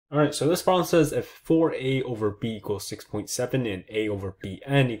All right, so this problem says if 4a over b equals 6.7 and a over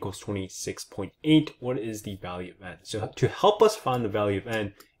bn equals 26.8, what is the value of n? So to help us find the value of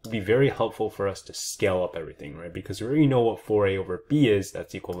n, it'd be very helpful for us to scale up everything, right? Because we already know what 4a over b is,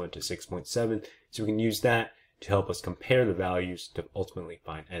 that's equivalent to 6.7. So we can use that to help us compare the values to ultimately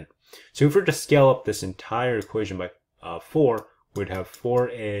find n. So if we were to scale up this entire equation by 4, we'd have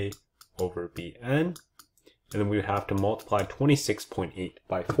 4a over bn. And then we would have to multiply 26.8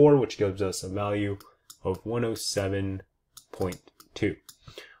 by 4, which gives us a value of 107.2.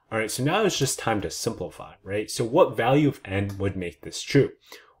 All right, so now it's just time to simplify, right? So what value of n would make this true?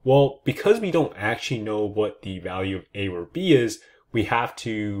 Well, because we don't actually know what the value of a or b is, we have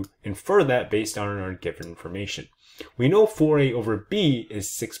to infer that based on our given information. We know 4a over b is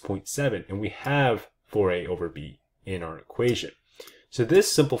 6.7, and we have 4a over b in our equation. So this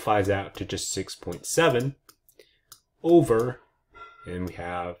simplifies out to just 6.7 over, and we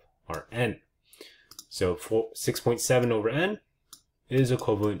have our n. So 6.7 over n is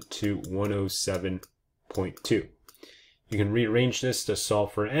equivalent to 107.2. You can rearrange this to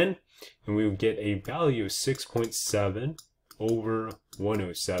solve for n, and we would get a value of 6.7 over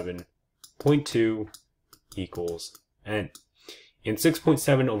 107.2 equals n. And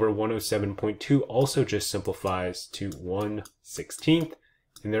 6.7 over 107.2 also just simplifies to 1/16,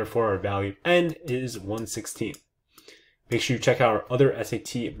 and therefore our value of n is 1/16. Make sure you check out our other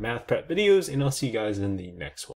SAT math prep videos, and I'll see you guys in the next one.